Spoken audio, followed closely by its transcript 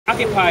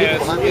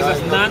occupiers is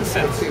just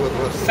nonsense.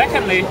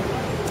 Secondly,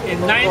 in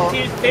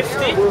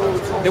 1950,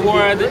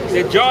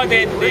 the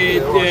Jordan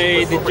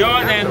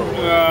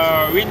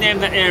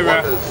renamed the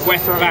area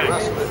West Bank.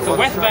 So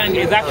West Bank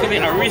is actually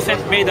a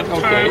recent made-up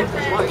term.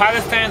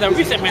 Palestine is a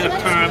recent made-up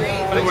term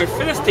for the word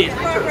Philistine.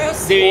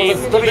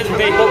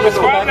 The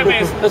problem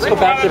is, let's go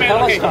back to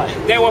Palestine.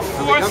 Okay, they were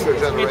forced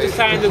to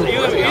sign this.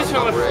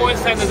 Israel was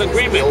forced to sign this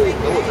agreement,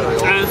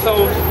 and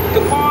so to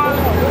call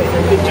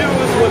the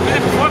Jews who have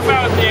been for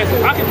 4,000 years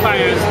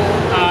occupiers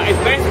is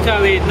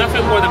basically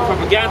nothing more than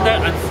propaganda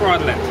and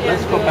fraudulent.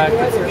 Let's go back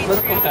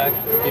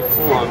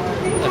before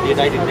the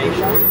United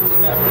Nations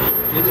established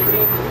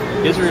Israel.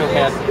 Israel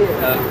had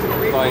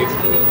by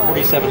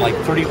 47, like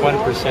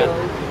 31%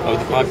 of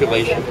the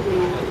population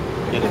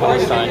in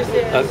Palestine.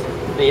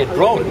 They had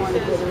grown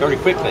very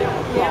quickly.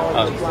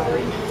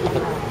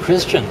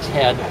 Christians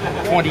had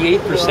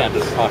 28% of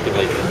the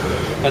population,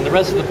 and the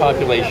rest of the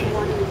population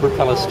were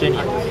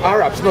Palestinians.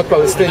 Arabs, not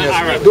Palestinians.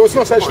 Arabs. There was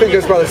no such thing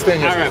as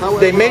Palestinians. Arabs.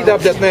 They made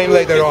up that name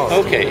later on.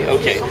 Okay.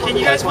 Can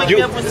you guys wake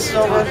me up when this is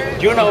over?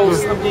 Do you know,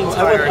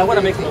 I want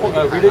to make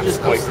a religious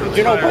point. Do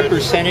you know what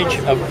percentage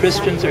of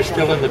Christians are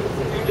still in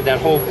that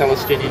whole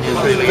Palestinian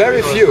Israeli?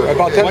 Very few,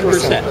 about 10%.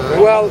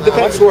 1%. Well,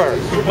 depends where.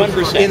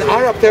 1%. In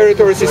Arab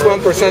territories it's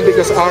 1%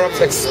 because Arabs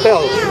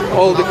expelled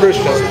all the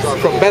Christians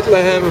from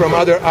Bethlehem, from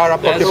other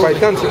Arab occupied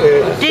countries.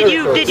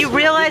 Did you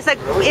realize that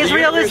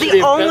Israel is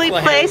the only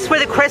place where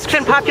the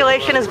Christian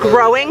population is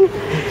growing?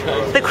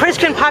 The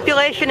Christian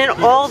population in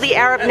all the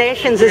Arab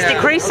nations is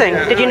decreasing.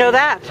 Did you know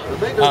that?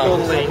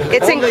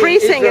 It's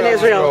increasing in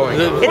Israel.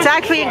 It's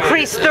actually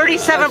increased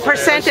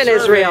 37% in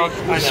Israel.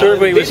 A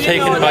survey was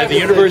taken by the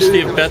University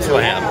of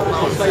Bethlehem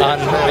on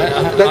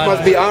That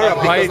must be Arab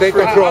because they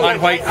control on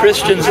why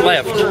Christians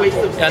left,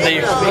 and they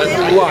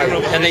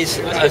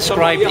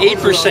ascribed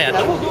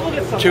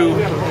 8% to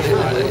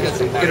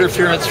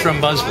interference from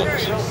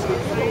Muslims.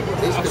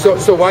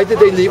 So why did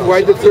they leave?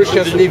 Why did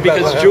Christians leave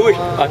Because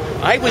Bethlehem?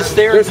 I was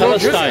there in no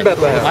Jews in Palestine.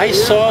 Bethlehem. I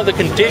saw the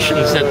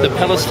conditions that the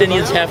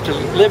Palestinians have to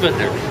live in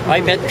there.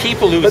 I met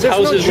people whose But there's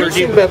no houses were Jews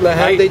in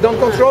Bethlehem. They don't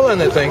control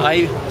anything.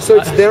 So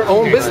it's their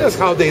own business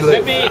how they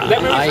live.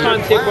 Let me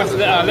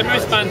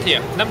respond to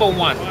you. Number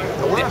one,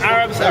 the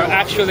Arabs are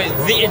actually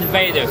the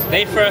invaders.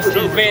 They first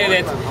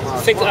invaded it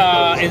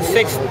in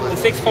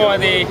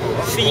 640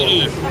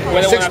 CE.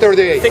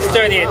 638.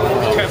 638.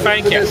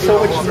 Thank you. so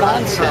much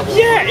nonsense.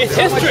 Yeah, it's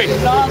history.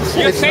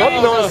 It's not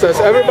nonsense.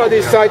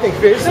 Everybody's citing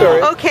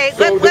history. Okay,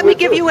 let me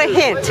give you a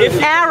hint.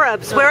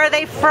 Arabs, where are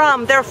they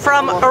from? They're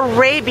from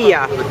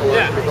Arabia.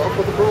 Yeah.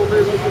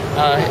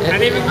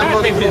 And even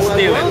that they've been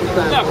stealing.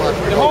 Look,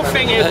 the whole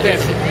thing is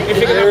this.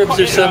 Arabs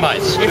are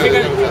Semites.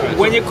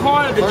 When you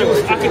call the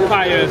Jews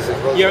occupiers,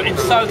 you're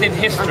insulting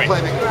history.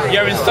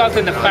 You're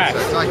insulting the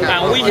facts.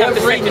 And we have to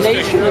Every take this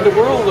nation in the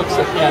world looks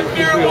at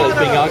Israel as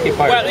being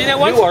occupied. Well, you know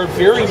what? You are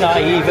very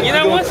naive. You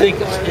know what? Think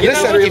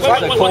Listen, it's a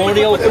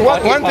colonial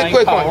occupying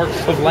quick power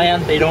of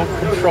land they don't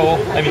control.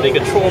 I mean, they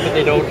control, but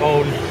they don't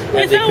own.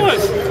 And It's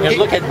ours. and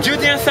look at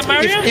Judea and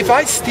Samaria. If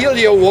I steal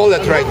your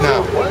wallet right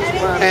now,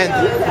 and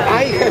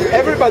I have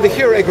everybody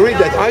here agree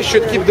that I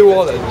should keep the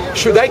wallet,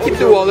 should I keep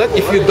the wallet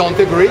if you don't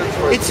agree?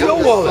 It's your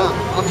wallet.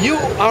 You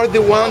are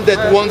the one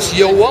that wants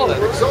your wallet.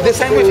 The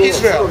same with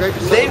Israel.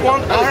 They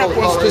want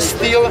Arabs to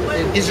steal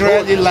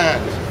Israeli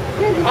land.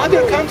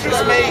 Other countries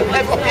may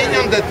have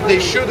opinion that they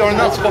should or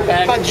not,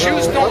 but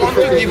Jews don't want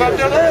to give up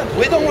their land.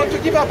 We don't want to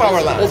give up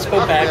our land. Let's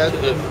go back to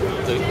the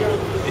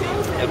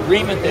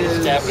agreement that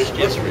established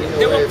Israel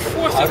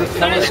out of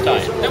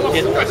Palestine.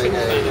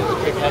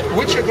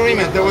 Which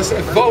agreement? There was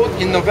a vote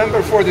in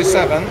November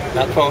 47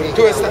 Not vote.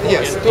 to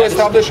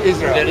establish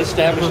Israel. That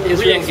established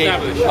Israel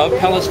gave of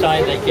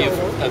Palestine. They gave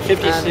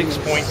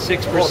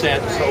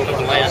 56.6% of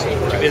the land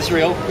to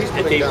Israel.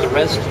 They gave the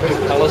rest to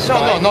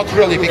Palestine. No, not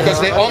really, because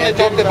they only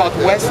talked about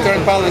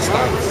Western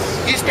Palestine.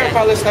 Eastern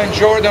Palestine,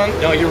 Jordan.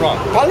 No, you're wrong.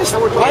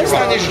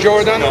 Palestine is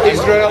Jordan,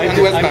 Israel,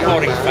 and West I'm Bank.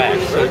 quoting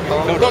facts. So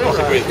don't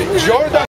disagree with me. Jordan